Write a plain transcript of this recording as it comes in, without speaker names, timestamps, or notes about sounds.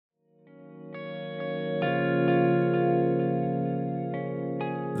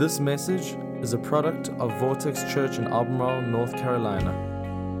This message is a product of Vortex Church in Albemarle, North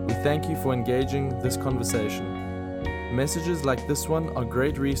Carolina. We thank you for engaging this conversation. Messages like this one are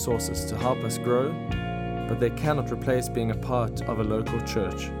great resources to help us grow, but they cannot replace being a part of a local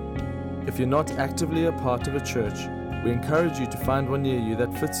church. If you're not actively a part of a church, we encourage you to find one near you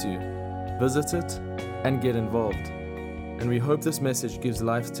that fits you, visit it, and get involved. And we hope this message gives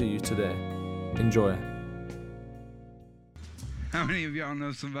life to you today. Enjoy. How many of y'all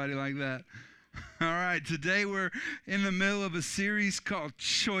know somebody like that? All right, today we're in the middle of a series called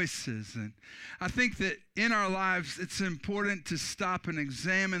Choices. And I think that in our lives, it's important to stop and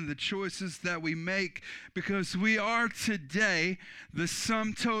examine the choices that we make, because we are today the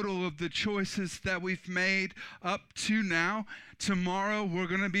sum total of the choices that we've made up to now. Tomorrow, we're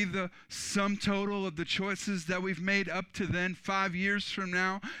going to be the sum total of the choices that we've made up to then. 5 years from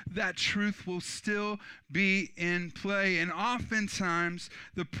now, that truth will still be in play. And oftentimes,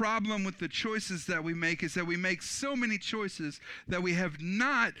 the problem with the choices that we make is that we make so many choices that we have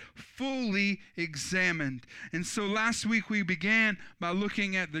not fully examined. And so last week, we began by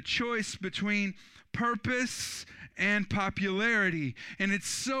looking at the choice between purpose and popularity. And it's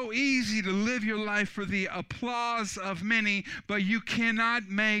so easy to live your life for the applause of many, but you cannot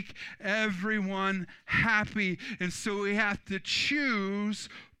make everyone happy. And so we have to choose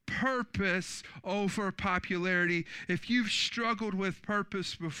purpose over popularity. If you've struggled with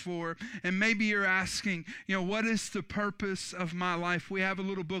purpose before, and maybe you're asking, what is the purpose of my life? We have a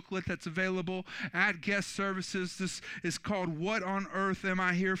little booklet that's available at guest services. This is called What on Earth Am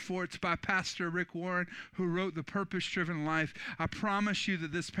I Here For? It's by Pastor Rick Warren, who wrote The Purpose-Driven Life. I promise you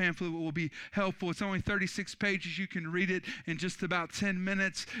that this pamphlet will be helpful. It's only 36 pages. You can read it in just about 10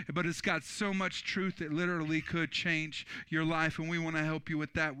 minutes, but it's got so much truth that literally could change your life, and we want to help you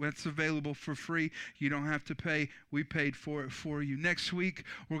with that. It's available for free. You don't have to pay. We paid for it for you. Next week,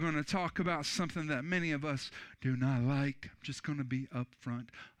 we're going to talk about something that many of us do not like. I'm just going to be upfront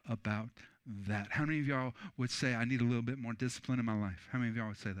about that. How many of y'all would say, I need a little bit more discipline in my life? How many of y'all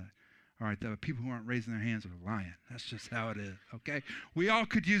would say that? All right, the people who aren't raising their hands are lying. That's just how it is, okay? We all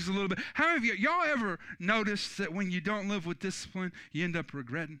could use a little bit. How many of y'all ever noticed that when you don't live with discipline, you end up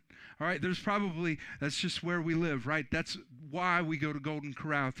regretting? All right, that's just where we live, right? That's why we go to Golden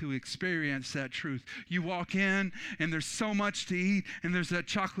Corral, to experience that truth. You walk in, and there's so much to eat, and there's that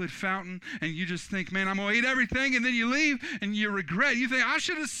chocolate fountain, and you just think, man, I'm going to eat everything, and then you leave, and you regret. You think, I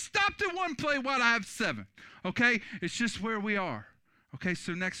should have stopped at one plate. Why'd I have 7? Okay? It's just where we are. Okay,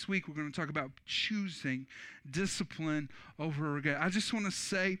 so next week we're going to talk about choosing discipline over regret. I just want to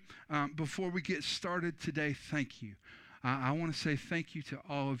say, before we get started today, thank you. I want to say thank you to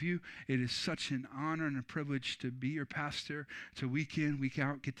all of you. It is such an honor and a privilege to be your pastor, to week in, week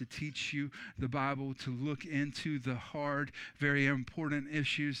out, get to teach you the Bible, to look into the hard, very important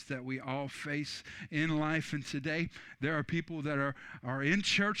issues that we all face in life. And today, there are people that are in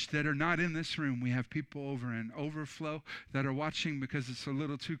church that are not in this room. We have people over in Overflow that are watching because it's a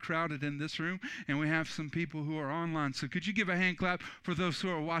little too crowded in this room. And we have some people who are online. So could you give a hand clap for those who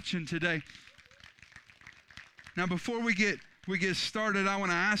are watching today? Now, before we get started, I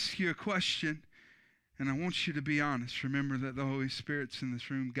want to ask you a question, and I want you to be honest. Remember that the Holy Spirit's in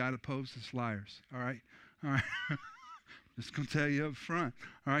this room. God opposes liars, all right? All right. Just going to tell you up front,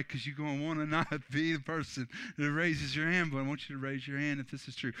 all right, because you're going to want to not be the person that raises your hand, but I want you to raise your hand if this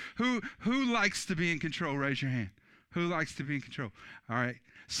is true. Who likes to be in control? Raise your hand. Who likes to be in control? All right.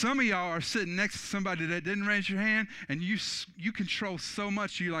 Some of y'all are sitting next to somebody that didn't raise your hand, and you control so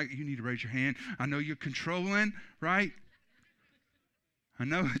much, you need to raise your hand. I know you're controlling, right? I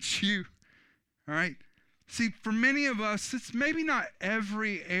know it's you, all right? See, for many of us, it's maybe not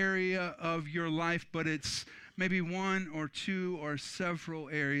every area of your life, but it's maybe one or two or several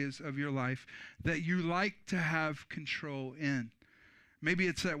areas of your life that you like to have control in. Maybe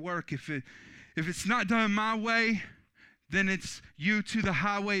it's at work. If it's not done my way, then it's you to the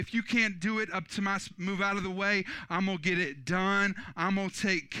highway. If you can't do it up to move out of the way, I'm going to get it done. I'm going to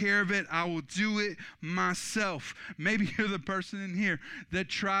take care of it. I will do it myself. Maybe you're the person in here that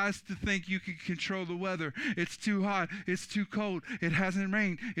tries to think you can control the weather. It's too hot. It's too cold. It hasn't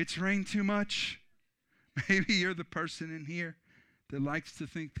rained. It's rained too much. Maybe you're the person in here that likes to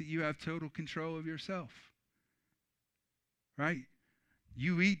think that you have total control of yourself. Right?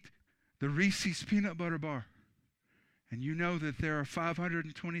 You eat the Reese's peanut butter bar, and you know that there are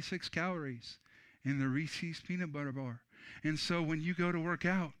 526 calories in the Reese's peanut butter bar. And so when you go to work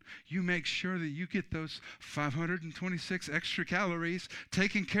out, you make sure that you get those 526 extra calories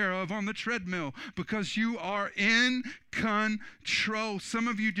taken care of on the treadmill because you are in control. Some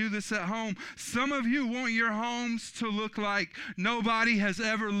of you do this at home. Some of you want your homes to look like nobody has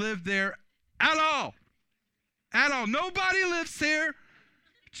ever lived there at all. At all. Nobody lives there.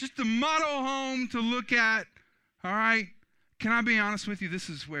 Just a model home to look at. All right? Can I be honest with you? This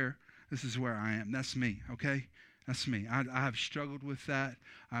is where I am. That's me, okay? That's me. I have struggled with that.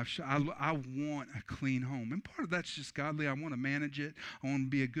 I want a clean home. And part of that's just godly. I want to manage it. I want to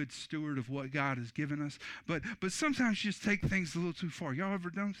be a good steward of what God has given us. But sometimes you just take things a little too far. Y'all ever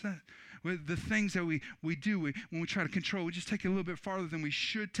done that? With the things that we do, when we try to control, we just take it a little bit farther than we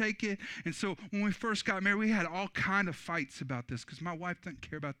should take it. And so when we first got married, we had all kind of fights about this because my wife doesn't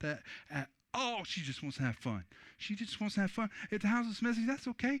care about that at all. She just wants to have fun. She just wants to have fun. If the house is messy, that's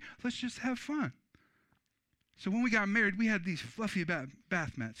okay. Let's just have fun. So when we got married, we had these fluffy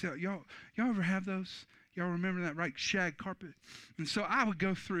bath mats. Y'all ever have those? Y'all remember that, right? Shag carpet. And so I would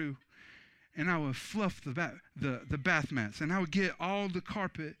go through and I would fluff the bath mats. And I would get all the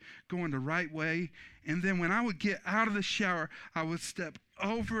carpet going the right way. And then when I would get out of the shower, I would step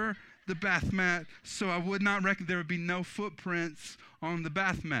over the bath mat so I would not reckon there would be no footprints on the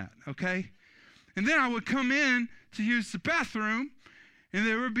bath mat, okay? And then I would come in to use the bathroom, and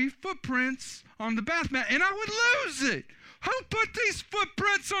there would be footprints on the bath mat, and I would lose it. Who put these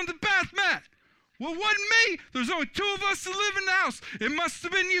footprints on the bath mat? Well, it wasn't me. There's only 2 of us that live in the house. It must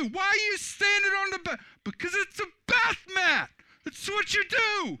have been you. Why are you standing on the bath? Because it's a bath mat. That's what you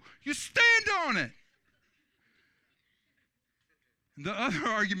do. You stand on it. And the other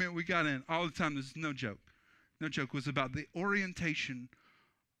argument we got in all the time, this is no joke, was about the orientation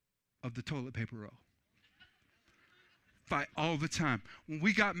of the toilet paper roll. Fight all the time. When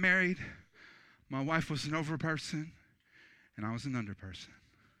we got married, my wife was an over person and I was an under person.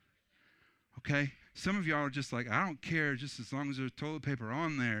 Okay? Some of y'all are just like, I don't care just as long as there's toilet paper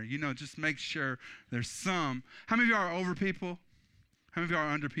on there. Just make sure there's some. How many of y'all are over people? How many of y'all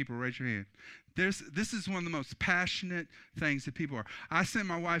are under people? Raise your hand. This is one of the most passionate things that people are. I sent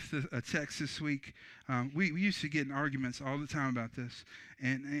my wife a text this week. We used to get in arguments all the time about this.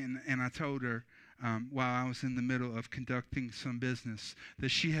 And I told her, while I was in the middle of conducting some business, that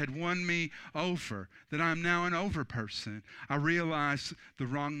she had won me over, that I'm now an over person. I realized the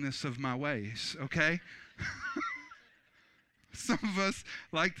wrongness of my ways, okay? Some of us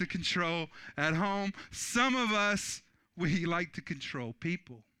like to control at home. Some of us, we like to control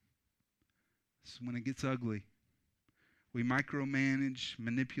people. It's when it gets ugly. We micromanage,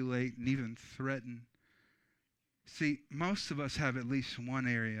 manipulate, and even threaten. See, most of us have at least one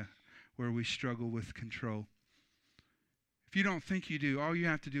area where we struggle with control. If you don't think you do, all you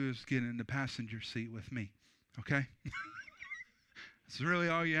have to do is get in the passenger seat with me, okay? It's really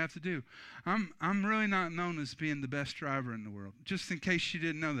all you have to do. I'm really not known as being the best driver in the world, just in case you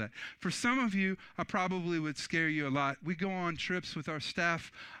didn't know that. For some of you, I probably would scare you a lot. We go on trips with our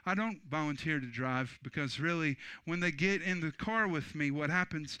staff. I don't volunteer to drive because really, when they get in the car with me, what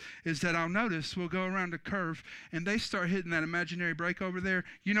happens is that I'll notice we'll go around a curve and they start hitting that imaginary brake over there.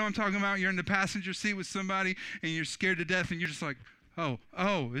 You know what I'm talking about? You're in the passenger seat with somebody and you're scared to death and you're just like, oh,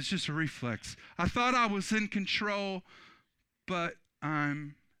 it's just a reflex. I thought I was in control, but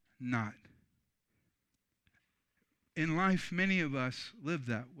I'm not. In life, many of us live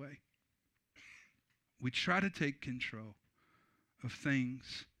that way. We try to take control of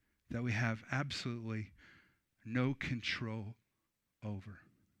things that we have absolutely no control over.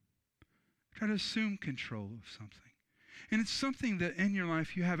 Try to assume control of something. And it's something that in your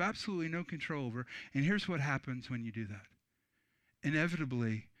life you have absolutely no control over. And here's what happens when you do that.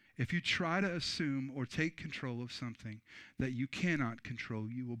 Inevitably, if you try to assume or take control of something that you cannot control,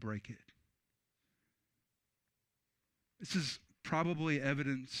 you will break it. This is probably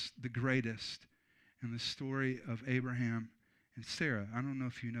evidence the greatest in the story of Abraham and Sarah. I don't know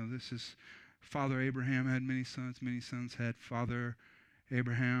if you know this. Is Father Abraham had many sons had Father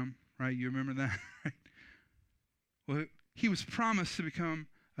Abraham, right? You remember that, right? Well, he was promised to become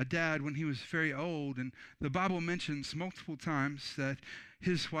a dad when he was very old, and the Bible mentions multiple times that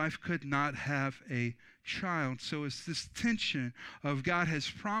his wife could not have a child. So it's this tension of God has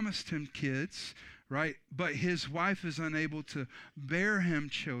promised him kids, right? But his wife is unable to bear him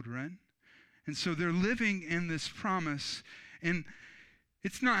children. And so they're living in this promise, and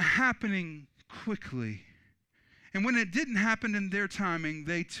it's not happening quickly. And when it didn't happen in their timing,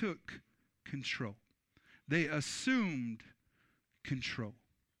 they took control. They assumed control.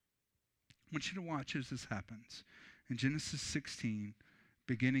 I want you to watch as this happens. In Genesis 16,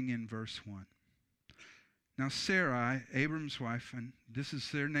 beginning in verse 1. Now Sarai, Abram's wife, and this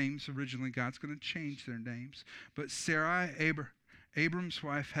is their names originally. God's going to change their names. But Sarai, Abram's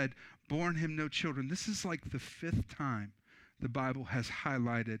wife, had borne him no children. This is like the 5th time the Bible has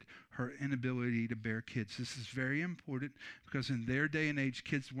highlighted her inability to bear kids. This is very important because in their day and age,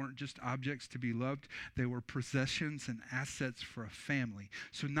 kids weren't just objects to be loved. They were possessions and assets for a family.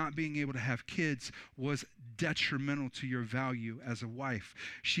 So not being able to have kids was detrimental to your value as a wife.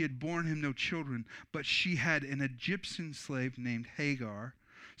 She had borne him no children, but she had an Egyptian slave named Hagar.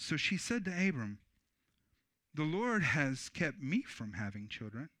 So she said to Abram, "The Lord has kept me from having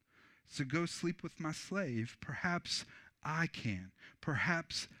children, so go sleep with my slave. Perhaps I can.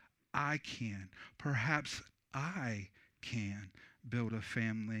 Perhaps I can. Perhaps I can build a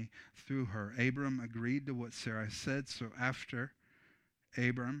family through her." Abram agreed to what Sarai said. So after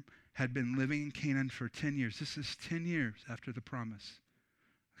Abram had been living in Canaan for 10 years, this is 10 years after the promise.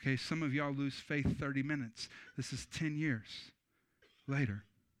 Okay, some of y'all lose faith 30 minutes. This is 10 years later.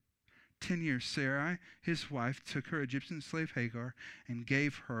 10 years, Sarai, his wife, took her Egyptian slave Hagar and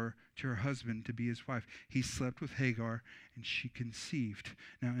gave her to her husband to be his wife. He slept with Hagar and she conceived.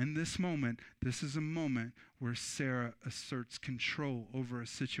 Now in this moment, this is a moment where Sarah asserts control over a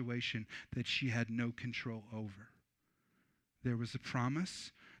situation that she had no control over. There was a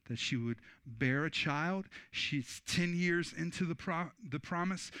promise that she would bear a child. She's 10 years into the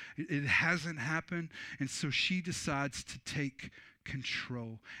promise. It hasn't happened. And so she decides to take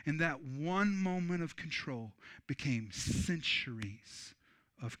control. And that one moment of control became centuries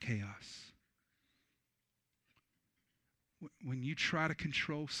of chaos. When you try to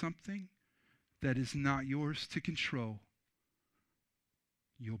control something that is not yours to control,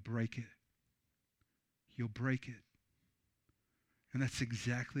 you'll break it. You'll break it. And that's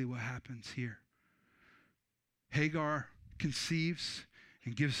exactly what happens here. Hagar conceives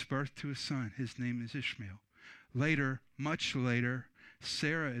and gives birth to a son. His name is Ishmael. Later, much later,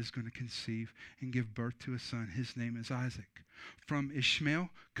 Sarah is going to conceive and give birth to a son. His name is Isaac. From Ishmael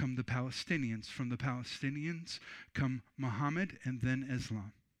come the Palestinians. From the Palestinians come Muhammad and then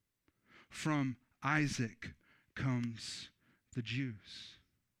Islam. From Isaac comes the Jews.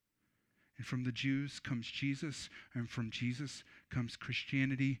 And from the Jews comes Jesus, and from Jesus comes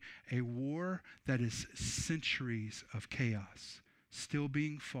Christianity, a war that is centuries of chaos still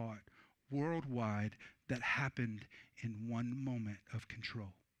being fought worldwide that happened in one moment of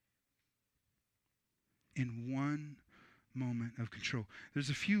control. In one moment of control. There's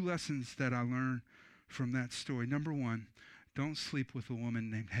a few lessons that I learned from that story. Number one, don't sleep with a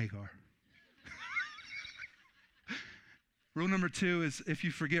woman named Hagar. Rule number two is if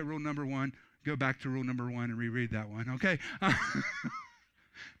you forget rule number one, go back to rule number one and reread that one, okay?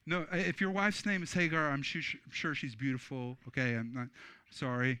 No, if your wife's name is Hagar, I'm sure she's beautiful, okay? I'm not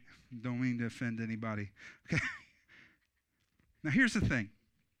sorry. Don't mean to offend anybody, okay? Now, here's the thing.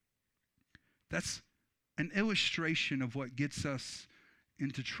 That's an illustration of what gets us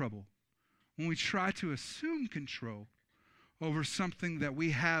into trouble. When we try to assume control over something that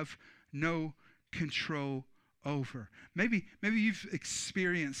we have no control over. Maybe you've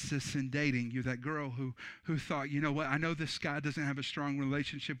experienced this in dating. You're that girl who thought, you know what, I know this guy doesn't have a strong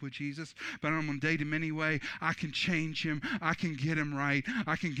relationship with Jesus, but I'm going to date him anyway. I can change him. I can get him right.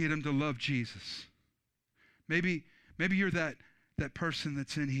 I can get him to love Jesus. Maybe you're that person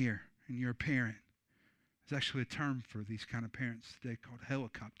that's in here and you're a parent. There's actually a term for these kind of parents today called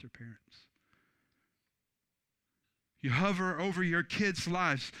helicopter parents. You hover over your kids'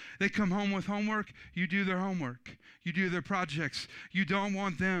 lives. They come home with homework, you do their homework. You do their projects. You don't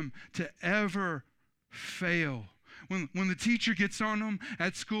want them to ever fail. When the teacher gets on them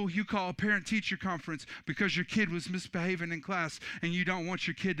at school, you call a parent-teacher conference because your kid was misbehaving in class and you don't want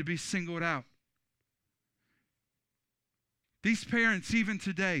your kid to be singled out. These parents, even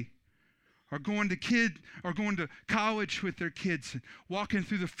today, are going to college with their kids, and walking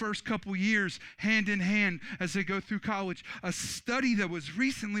through the first couple years hand in hand as they go through college. A study that was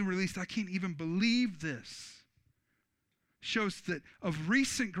recently released, I can't even believe this, shows that of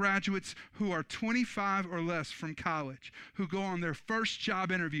recent graduates who are 25 or less from college, who go on their first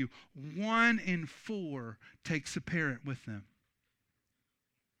job interview, 1 in 4 takes a parent with them.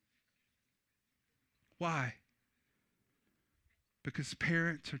 Why? Because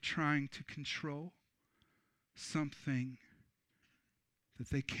parents are trying to control something that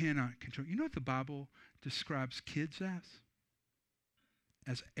they cannot control. You know what the Bible describes kids as?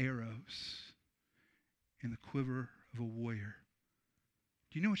 As arrows in the quiver of a warrior.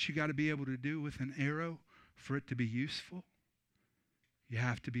 Do you know what you got to be able to do with an arrow for it to be useful? You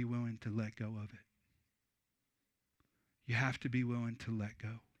have to be willing to let go of it. You have to be willing to let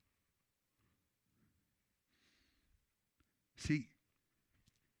go. See,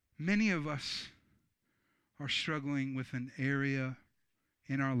 many of us are struggling with an area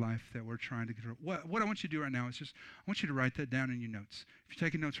in our life that we're trying to control. What I want you to do right now is I want you to write that down in your notes. If you're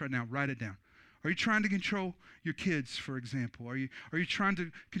taking notes right now, write it down. Are you trying to control your kids, for example? Are you trying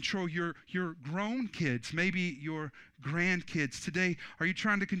to control your grown kids, maybe your grandkids? Today, are you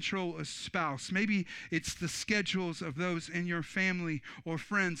trying to control a spouse? Maybe it's the schedules of those in your family or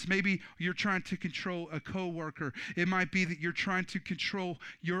friends. Maybe you're trying to control a coworker. It might be that you're trying to control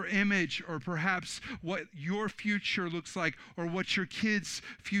your image, or perhaps what your future looks like, or what your kids'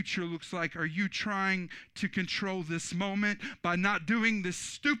 future looks like. Are you trying to control this moment by not doing this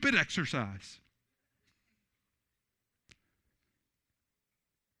stupid exercise?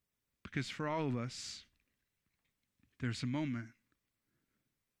 Because for all of us, there's a moment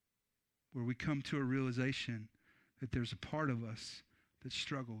where we come to a realization that there's a part of us that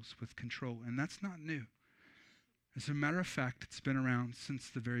struggles with control, and that's not new. As a matter of fact, it's been around since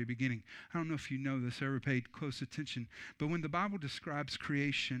the very beginning. I don't know if you know this or ever paid close attention, but when the Bible describes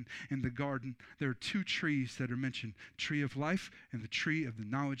creation in the garden, there are two trees that are mentioned, tree of life and the tree of the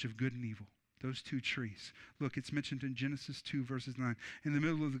knowledge of good and evil. Those two trees. Look, it's mentioned in Genesis 2, verses 9. In the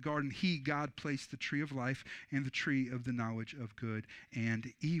middle of the garden, God placed the tree of life and the tree of the knowledge of good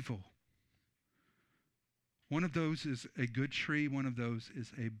and evil. One of those is a good tree. One of those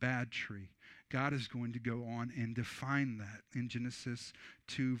is a bad tree. God is going to go on and define that in Genesis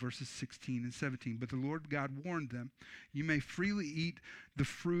 2, verses 16 and 17. But the Lord God warned them, you may freely eat the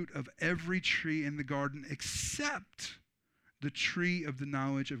fruit of every tree in the garden except the tree of the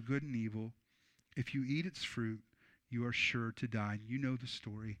knowledge of good and evil. If you eat its fruit, you are sure to die. You know the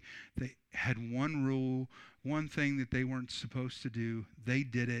story. They had one rule, one thing that they weren't supposed to do. They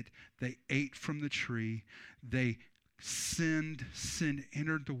did it. They ate from the tree. They sinned. Sin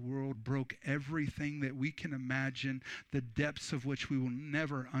entered the world, broke everything that we can imagine, the depths of which we will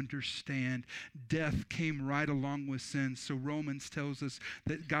never understand. Death came right along with sin. So Romans tells us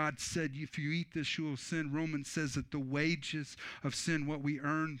that God said, if you eat this, you will sin. Romans says that the wages of sin, what we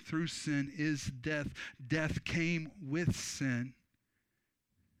earn through sin, is death. Death came with sin.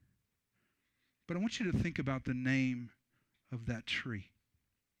 But I want you to think about the name of that tree.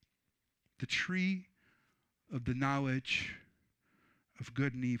 The tree of the knowledge of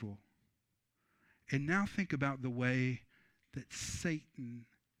good and evil. And now think about the way that Satan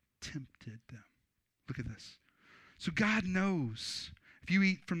tempted them. Look at this. So God knows if you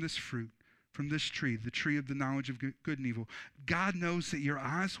eat from this fruit, from this tree, the tree of the knowledge of good and evil, God knows that your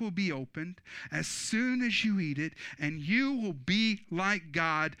eyes will be opened as soon as you eat it, and you will be like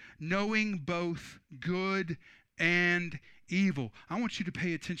God, knowing both good and evil. I want you to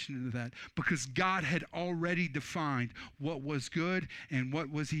pay attention to that, because God had already defined what was good and what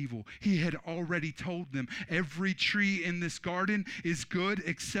was evil. He had already told them every tree in this garden is good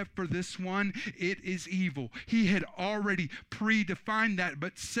except for this one. It is evil. He had already predefined that,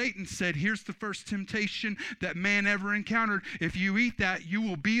 but Satan said, here's the first temptation that man ever encountered. If you eat that, you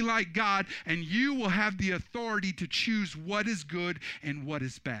will be like God, and you will have the authority to choose what is good and what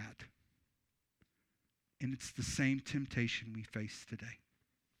is bad. And it's the same temptation we face today.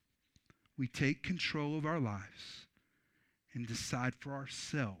 We take control of our lives and decide for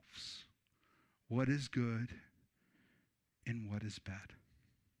ourselves what is good and what is bad.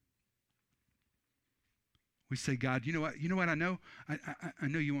 We say, God, you know what I know? I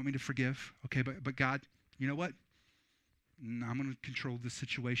know you want me to forgive. Okay, but God, you know what? I'm going to control this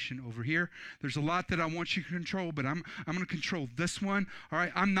situation over here. There's a lot that I want you to control, but I'm going to control this one. All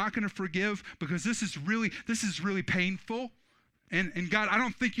right, I'm not going to forgive because this is really painful. And God, I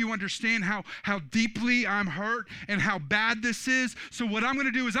don't think you understand how deeply I'm hurt and how bad this is. So what I'm going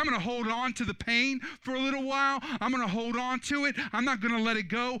to do is I'm going to hold on to the pain for a little while. I'm going to hold on to it. I'm not going to let it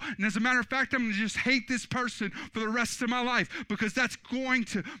go. And as a matter of fact, I'm going to just hate this person for the rest of my life, because that's going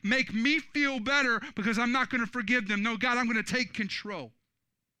to make me feel better, because I'm not going to forgive them. No, God, I'm going to take control.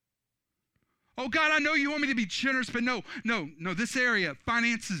 Oh, God, I know you want me to be generous, but no, this area,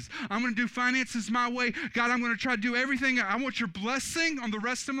 finances, I'm going to do finances my way. God, I'm going to try to do everything. I want your blessing on the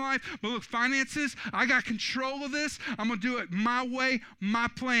rest of my life. But look, finances, I got control of this. I'm going to do it my way, my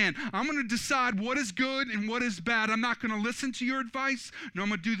plan. I'm going to decide what is good and what is bad. I'm not going to listen to your advice. No, I'm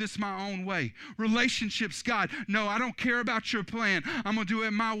going to do this my own way. Relationships, God, no, I don't care about your plan. I'm going to do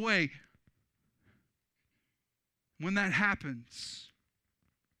it my way. When that happens,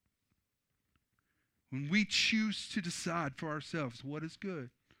 when we choose to decide for ourselves what is good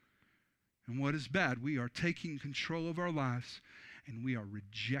and what is bad, we are taking control of our lives and we are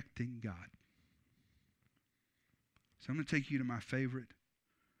rejecting God. So I'm going to take you to my favorite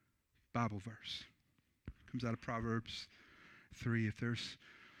Bible verse. It comes out of Proverbs 3. If there's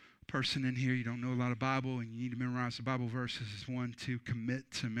a person in here, you don't know a lot of Bible and you need to memorize the Bible verses, is 1, to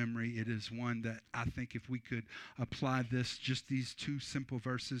commit to memory. It is one that I think if we could apply this, just these 2 simple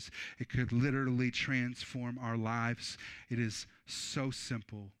verses, it could literally transform our lives. It is so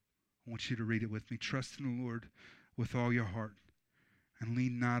simple. I want you to read it with me. Trust in the Lord with all your heart, and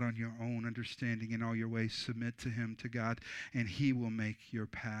lean not on your own understanding. In all your ways submit to him, to God, and he will make your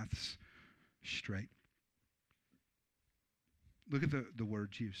paths straight. Look at the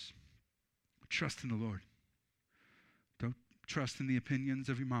words used. Trust in the Lord. Don't trust in the opinions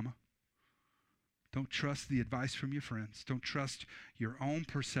of your mama. Don't trust the advice from your friends. Don't trust your own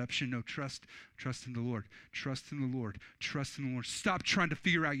perception. No, trust in the Lord. Trust in the Lord. Trust in the Lord. Stop trying to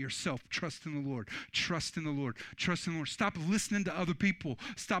figure out yourself. Trust in the Lord. Trust in the Lord. Trust in the Lord. Stop listening to other people.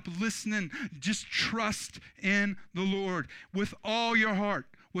 Stop listening. Just trust in the Lord with all your heart.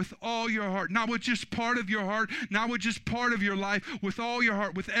 With all your heart, not with just part of your heart, not with just part of your life, with all your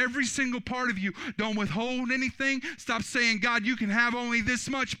heart, with every single part of you. Don't withhold anything. Stop saying, God, you can have only this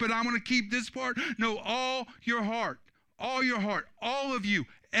much, but I'm going to keep this part. No, all your heart, all of you,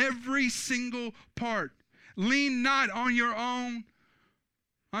 every single part. Lean not on your own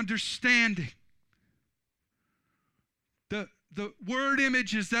understanding. The word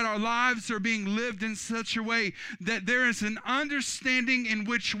image is that our lives are being lived in such a way that there is an understanding in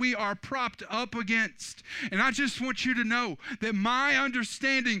which we are propped up against. And I just want you to know that my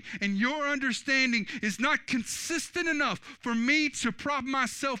understanding and your understanding is not consistent enough for me to prop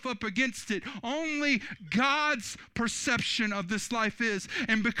myself up against it. Only God's perception of this life is.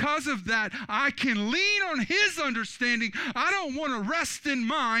 And because of that, I can lean on his understanding. I don't want to rest in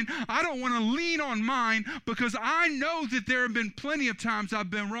mine. I don't want to lean on mine, because I know that there have been plenty of times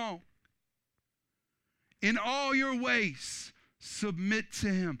I've been wrong. In all your ways, submit to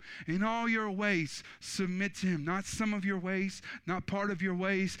him. In all your ways, submit to him. Not some of your ways, not part of your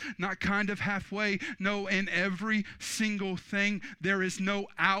ways, not kind of halfway. No, in every single thing. There is no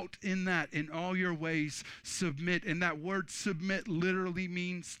out in that. In all your ways, submit. And that word submit literally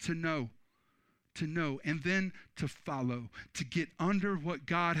means to know. To know, and then to follow, to get under what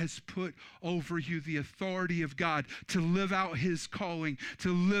God has put over you, the authority of God, to live out his calling,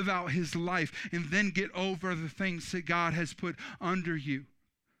 to live out his life, and then get over the things that God has put under you.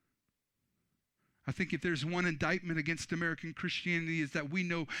 I think if there's one indictment against American Christianity, is that we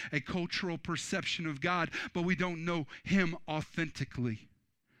know a cultural perception of God, but we don't know him authentically.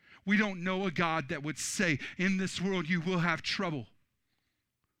 We don't know a God that would say, in this world you will have trouble.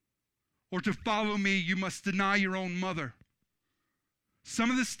 Or to follow me, you must deny your own mother.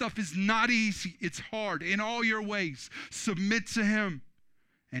 Some of this stuff is not easy. It's hard. In all your ways, submit to him,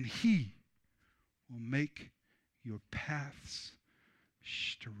 and he will make your paths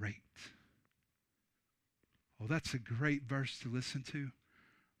straight. Oh, that's a great verse to listen to,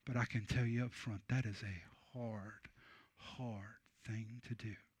 but I can tell you up front, that is a hard thing to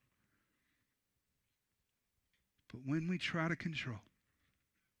do. But when we try to control,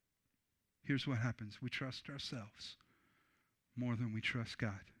 here's what happens. We trust ourselves more than we trust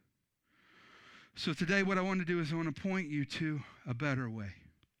God. So today what I want to do is I want to point you to a better way.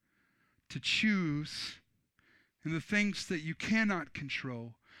 To choose in the things that you cannot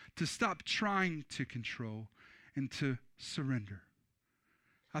control, to stop trying to control, and to surrender.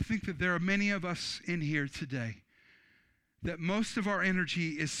 I think that there are many of us in here today that most of our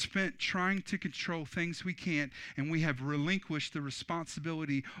energy is spent trying to control things we can't, and we have relinquished the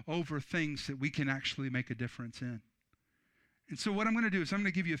responsibility over things that we can actually make a difference in. And so what I'm going to do is I'm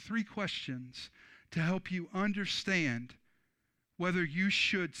going to give you 3 questions to help you understand whether you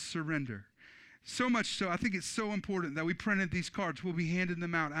should surrender. So much so, I think it's so important that we printed these cards. We'll be handing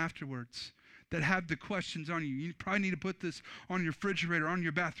them out afterwards, that have the questions on you. You probably need to put this on your refrigerator, on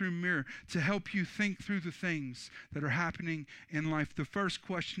your bathroom mirror, to help you think through the things that are happening in life. The first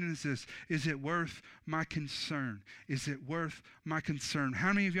question is this: is it worth my concern? Is it worth my concern?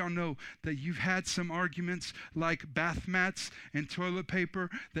 How many of y'all know that you've had some arguments like bath mats and toilet paper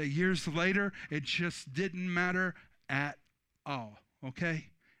that years later it just didn't matter at all, okay?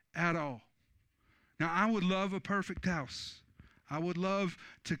 At all. Now, I would love a perfect house. I would love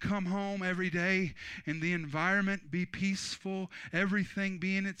to come home every day and the environment be peaceful, everything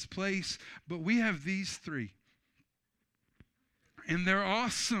be in its place. But we have these 3. And they're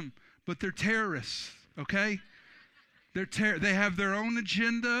awesome, but they're terrorists, okay? They have their own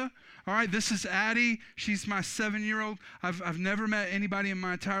agenda. All right, this is Addie. She's my 7-year-old. I've never met anybody in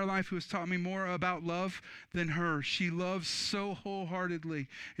my entire life who has taught me more about love than her. She loves so wholeheartedly.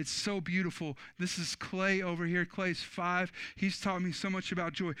 It's so beautiful. This is Clay over here. Clay's 5. He's taught me so much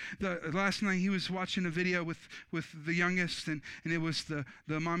about joy. Last night he was watching a video with the youngest, and it was the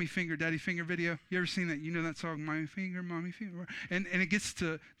mommy finger, daddy finger video. You ever seen that? You know that song, mommy finger, mommy finger? And it gets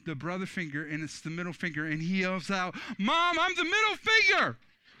to the brother finger, and it's the middle finger, and he yells out, "Mom, I'm the middle finger."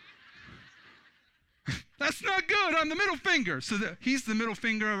 That's not good. I'm the middle finger. So he's the middle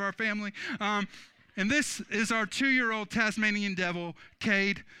finger of our family. And this is our 2-year-old Tasmanian devil,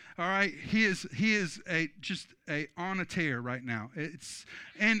 Cade. All right, he is just on a tear right now.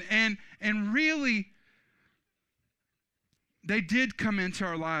 And really, they did come into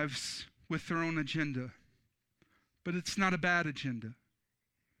our lives with their own agenda, but it's not a bad agenda.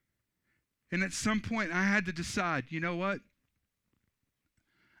 And at some point, I had to decide, you know what?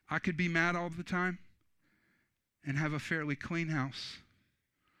 I could be mad all the time and have a fairly clean house.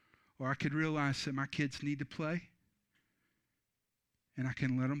 Or I could realize that my kids need to play, and I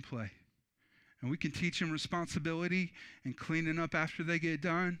can let them play. And we can teach them responsibility and cleaning up after they get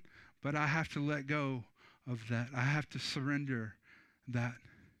done, but I have to let go of that. I have to surrender that.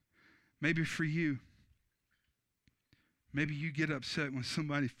 Maybe for you, maybe you get upset when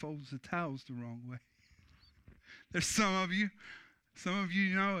somebody folds the towels the wrong way. There's some of you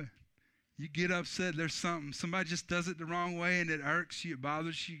know it. You get upset, there's something. Somebody just does it the wrong way and it irks you, it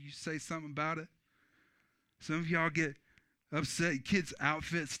bothers you. You say something about it. Some of y'all get upset. Kids'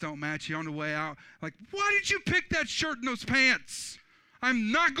 outfits don't match you on the way out. Like, why did you pick that shirt and those pants?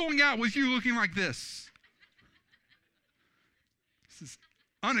 I'm not going out with you looking like this. This is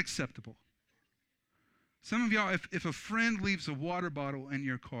unacceptable. Some of y'all, if a friend leaves a water bottle in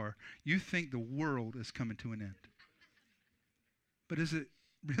your car, you think the world is coming to an end. But is it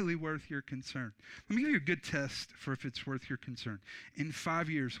really worth your concern? Let me give you a good test for if it's worth your concern. In 5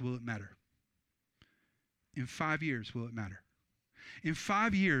 years, will it matter? In 5 years, will it matter? In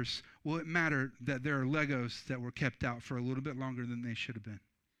 5 years, will it matter that there are Legos that were kept out for a little bit longer than they should have been?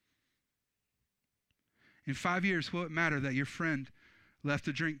 In 5 years, will it matter that your friend left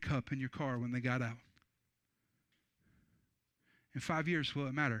a drink cup in your car when they got out? In 5 years, will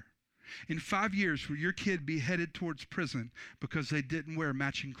it matter? In 5 years, will your kid be headed towards prison because they didn't wear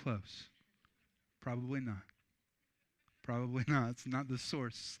matching clothes? Probably not. Probably not. It's not the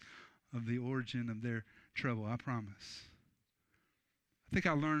source of the origin of their trouble, I promise. I think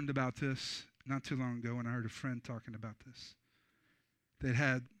I learned about this not too long ago when I heard a friend talking about this. They'd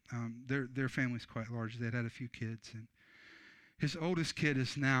had, their family's quite large. They'd had a few kids, and his oldest kid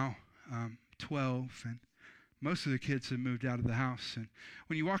is now 12, and most of the kids have moved out of the house. And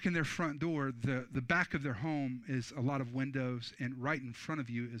when you walk in their front door, the back of their home is a lot of windows, and right in front of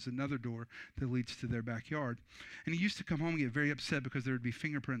you is another door that leads to their backyard. And he used to come home and get very upset because there would be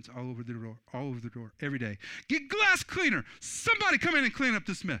fingerprints all over the door, every day. Get glass cleaner. Somebody come in and clean up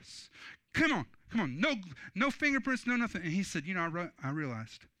this mess. Come on. No fingerprints, no nothing. And he said, you know, I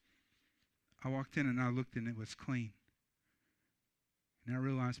realized. I walked in and I looked and it was clean. And I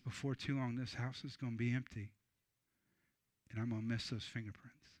realized before too long, this house is going to be empty. And I'm going to miss those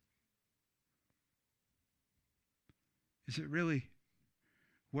fingerprints. Is it really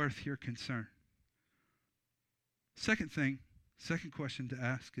worth your concern? Second question to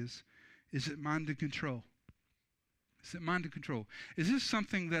ask is it mine to control? Is it mine to control? Is this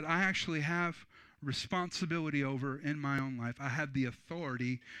something that I actually have responsibility over in my own life? I have the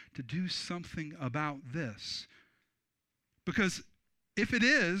authority to do something about this. Because if it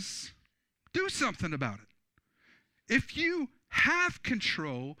is, do something about it. If you have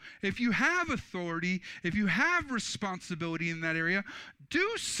control, if you have authority, if you have responsibility in that area,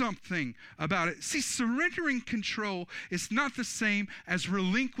 do something about it. See, surrendering control is not the same as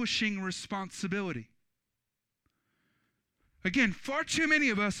relinquishing responsibility. Again, far too many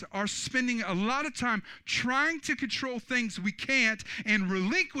of us are spending a lot of time trying to control things we can't and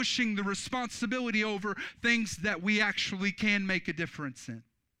relinquishing the responsibility over things that we actually can make a difference in.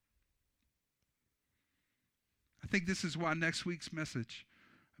 I think this is why next week's message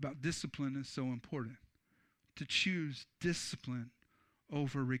about discipline is so important. To choose discipline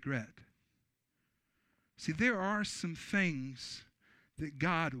over regret. See, there are some things that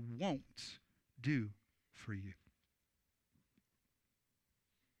God won't do for you.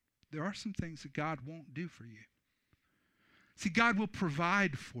 There are some things that God won't do for you. See, God will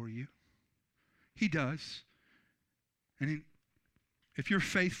provide for you. He does. And if you're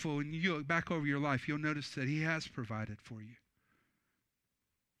faithful and you look back over your life, you'll notice that He has provided for you.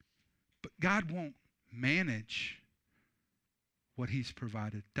 But God won't manage what he's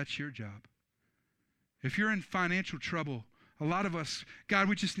provided. That's your job. If you're in financial trouble, a lot of us, God,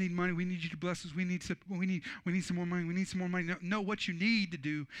 we just need money. We need you to bless us. We need some more money. We need some more money. No, what you need to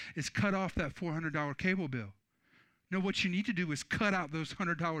do is cut off that $400 cable bill. No, what you need to do is cut out those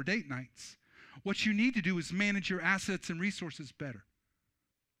 $100 date nights. What you need to do is manage your assets and resources better.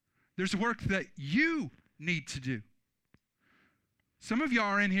 There's work that you need to do. Some of y'all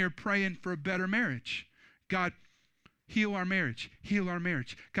are in here praying for a better marriage. God, heal our marriage. Heal our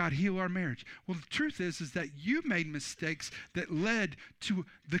marriage. God, heal our marriage. Well, the truth is that you made mistakes that led to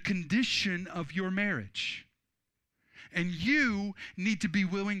the condition of your marriage. And you need to be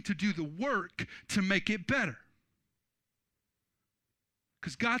willing to do the work to make it better.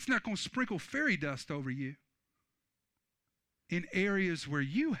 Because God's not going to sprinkle fairy dust over you in areas where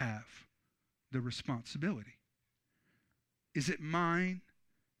you have the responsibility. Is it mine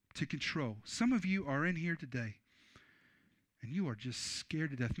to control? Some of you are in here today and you are just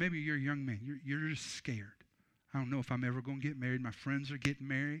scared to death. Maybe you're a young man. You're just scared. I don't know if I'm ever going to get married. My friends are getting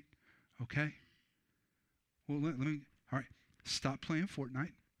married. Okay? Well, let me, all right, stop playing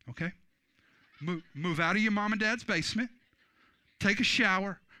Fortnite. Okay? Move out of your mom and dad's basement. Take a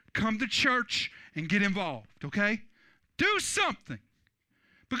shower, come to church, and get involved, okay? Do something.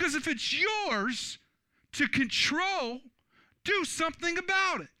 Because if it's yours to control, do something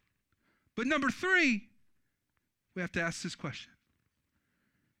about it. But number 3, we have to ask this question.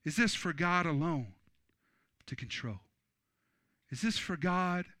 Is this for God alone to control? Is this for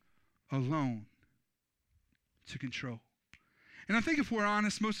God alone to control? And I think if we're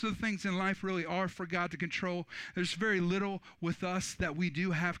honest, most of the things in life really are for God to control. There's very little with us that we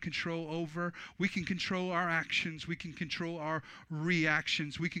do have control over. We can control our actions. We can control our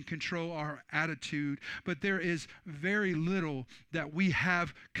reactions. We can control our attitude. But there is very little that we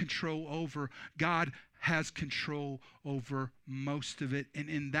have control over. God has control over most of it. And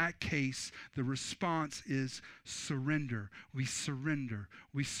in that case, the response is surrender. We surrender.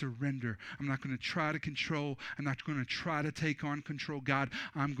 We surrender. I'm not going to try to control. I'm not going to try to take on control. God,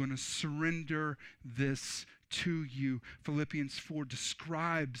 I'm going to surrender this to you. Philippians 4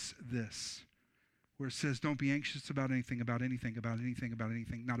 describes this, where it says, don't be anxious about anything, not about anything,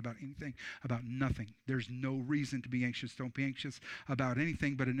 about nothing. There's no reason to be anxious. Don't be anxious about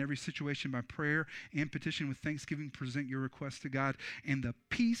anything, but in every situation by prayer and petition with thanksgiving, present your requests to God. And the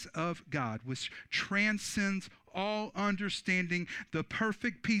peace of God, which transcends all understanding, the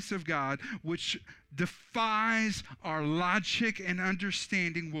perfect peace of God, which defies our logic and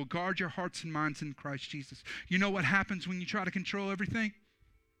understanding, will guard your hearts and minds in Christ Jesus. You know what happens when you try to control everything?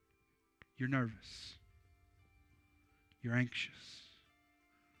 You're nervous, you're anxious,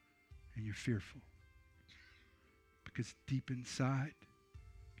 and you're fearful. Because deep inside,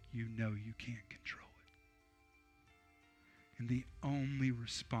 you know you can't control it. And the only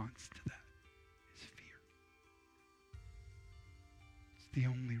response to that is fear. It's the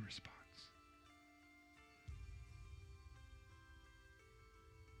only response.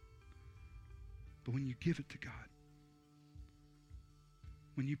 But when you give it to God,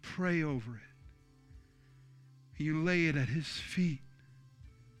 when you pray over it, and you lay it at his feet,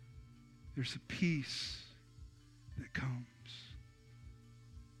 there's a peace that comes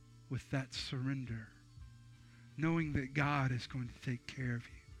with that surrender, knowing that God is going to take care of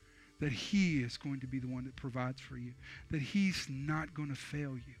you, that he is going to be the one that provides for you, that he's not going to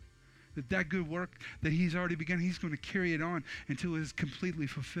fail you, that good work that he's already begun, he's going to carry it on until it is completely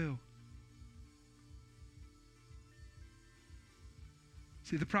fulfilled.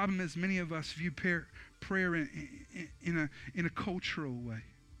 See, the problem is many of us view prayer in a cultural way,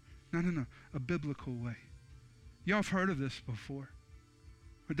 not in a biblical way. Y'all have heard of this before.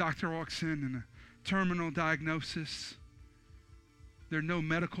 A doctor walks in and a terminal diagnosis. There are no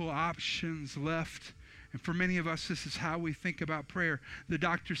medical options left. And for many of us, this is how we think about prayer. The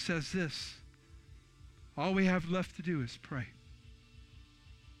doctor says this: all we have left to do is pray.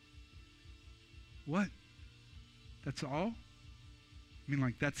 What? That's all? I mean,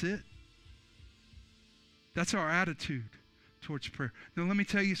 like, that's it? That's our attitude towards prayer. Now, let me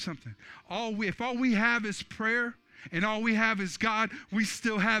tell you something. If all we have is prayer and all we have is God, we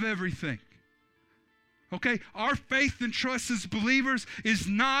still have everything. Okay? Our faith and trust as believers is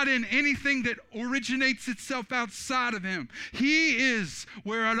not in anything that originates itself outside of him. He is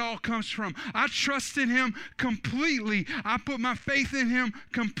where it all comes from. I trust in him completely. I put my faith in him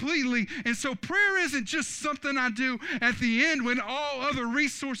completely. And so prayer isn't just something I do at the end when all other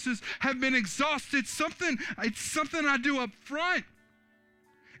resources have been exhausted. It's something I do up front.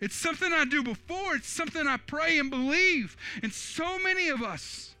 It's something I do before. It's something I pray and believe. And so many of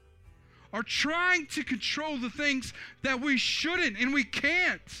us are trying to control the things that we shouldn't and we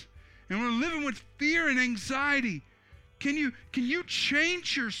can't. And we're living with fear and anxiety. Can you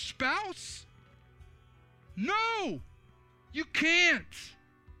change your spouse? No, you can't.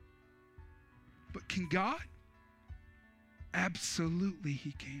 But can God? Absolutely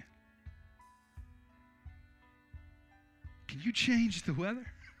He can. Can you change the weather?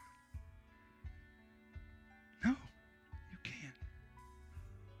 No, you can't.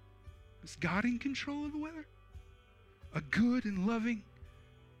 Is God in control of the weather? A good and loving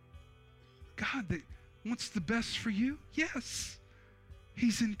God that wants the best for you? Yes,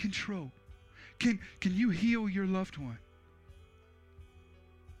 He's in control. Can you heal your loved one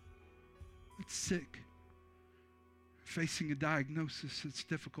that's sick, facing a diagnosis that's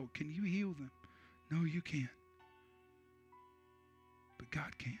difficult? Can you heal them? No, you can't. But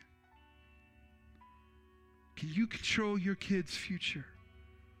God can. Can you control your kids' future?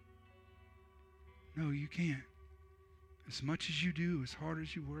 No, you can't. As much as you do, as hard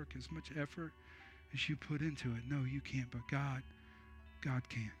as you work, as much effort as you put into it, no, you can't. But God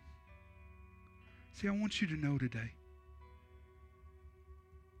can. See, I want you to know today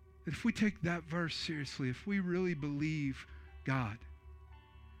that if we take that verse seriously, if we really believe God,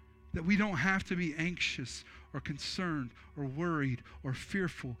 that we don't have to be anxious or concerned or worried or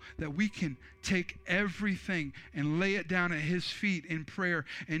fearful, that we can take everything and lay it down at His feet in prayer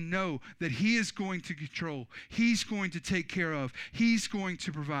and know that He is going to control, He's going to take care of, He's going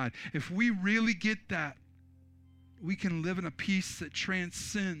to provide. If we really get that, we can live in a peace that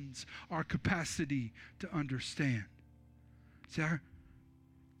transcends our capacity to understand. See, I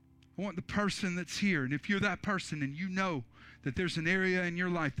want the person that's here, and if you're that person and you know that there's an area in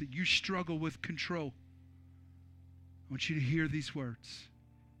your life that you struggle with control, I want you to hear these words.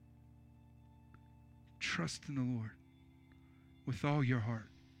 Trust in the Lord with all your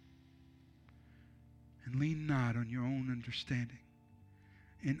heart and lean not on your own understanding.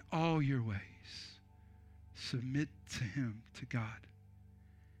 In all your ways, submit to Him, to God,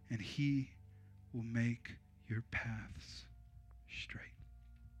 and He will make your paths straight.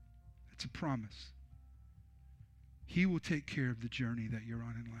 That's a promise. He will take care of the journey that you're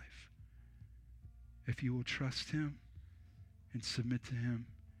on in life if you will trust Him and submit to Him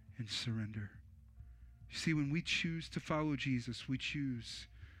and surrender. You see, when we choose to follow Jesus, we choose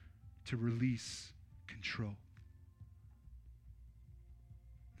to release control.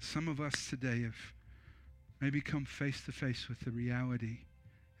 Some of us today have maybe come face to face with the reality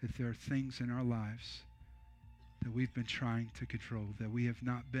that there are things in our lives that we've been trying to control, that we have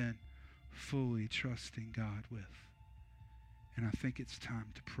not been fully trusting God with. And I think it's time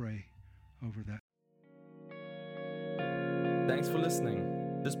to pray over that. Thanks for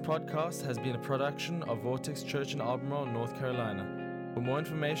listening. This podcast has been a production of Vortex Church in Albemarle, North Carolina. For more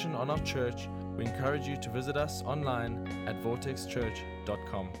information on our church, we encourage you to visit us online at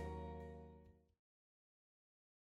vortexchurch.com.